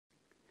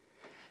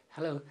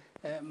Hello,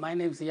 my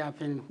name is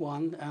Ping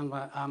Wang, and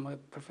I'm a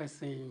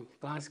professor in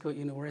Glasgow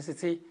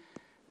University.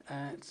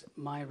 And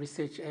my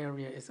research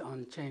area is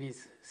on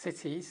Chinese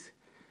cities.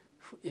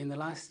 In the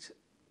last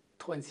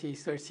 20,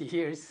 30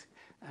 years,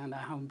 and I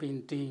have been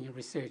doing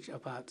research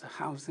about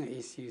housing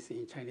issues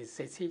in Chinese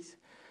cities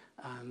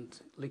and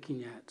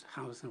looking at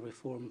housing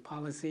reform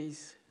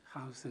policies,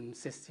 housing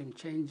system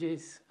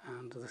changes,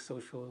 and the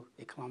social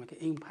economic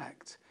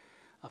impact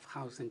of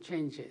housing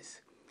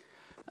changes.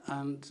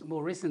 And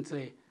more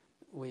recently,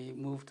 we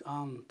moved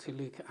on to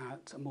look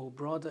at more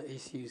broader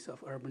issues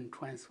of urban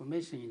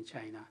transformation in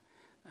China.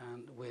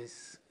 And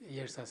with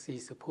ESRC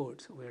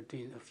support, we're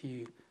doing a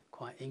few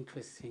quite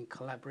interesting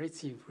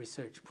collaborative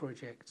research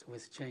projects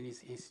with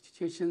Chinese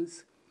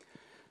institutions.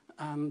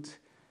 And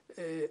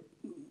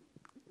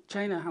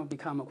China has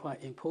become a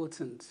quite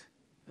important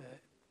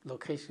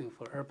location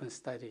for urban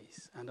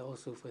studies and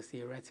also for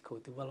theoretical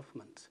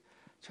development.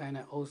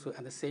 China also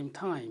at the same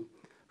time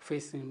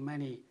facing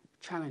many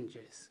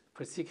challenges,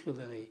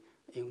 particularly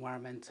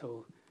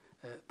environmental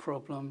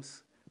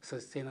problems,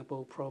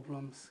 sustainable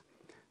problems.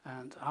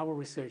 And our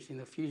research in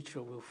the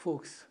future will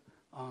focus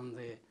on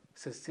the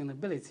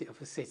sustainability of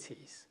the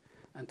cities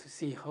and to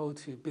see how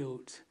to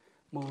build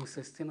more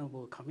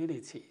sustainable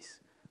communities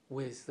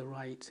with the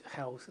right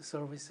health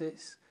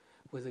services,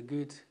 with a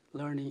good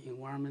learning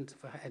environment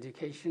for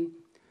education.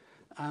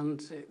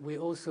 And we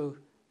also,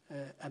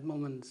 at the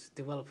moment,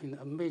 developing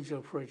a major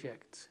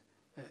project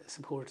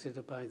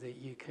supported by the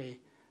UK,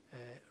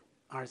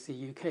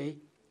 RC UK,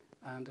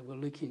 and we're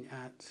looking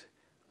at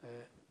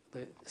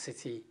the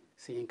city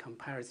in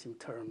comparative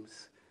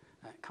terms,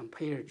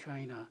 compare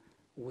China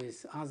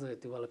with other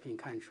developing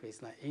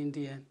countries like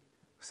India,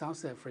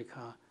 South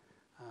Africa,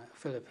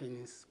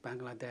 Philippines,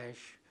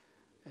 Bangladesh,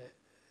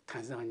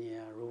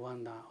 Tanzania,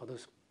 Rwanda, all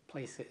those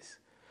places.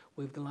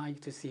 We'd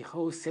like to see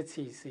how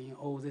cities in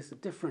all these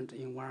different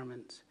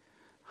environments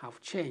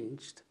have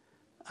changed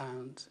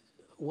and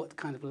what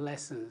kind of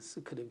lessons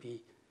could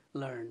be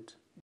learned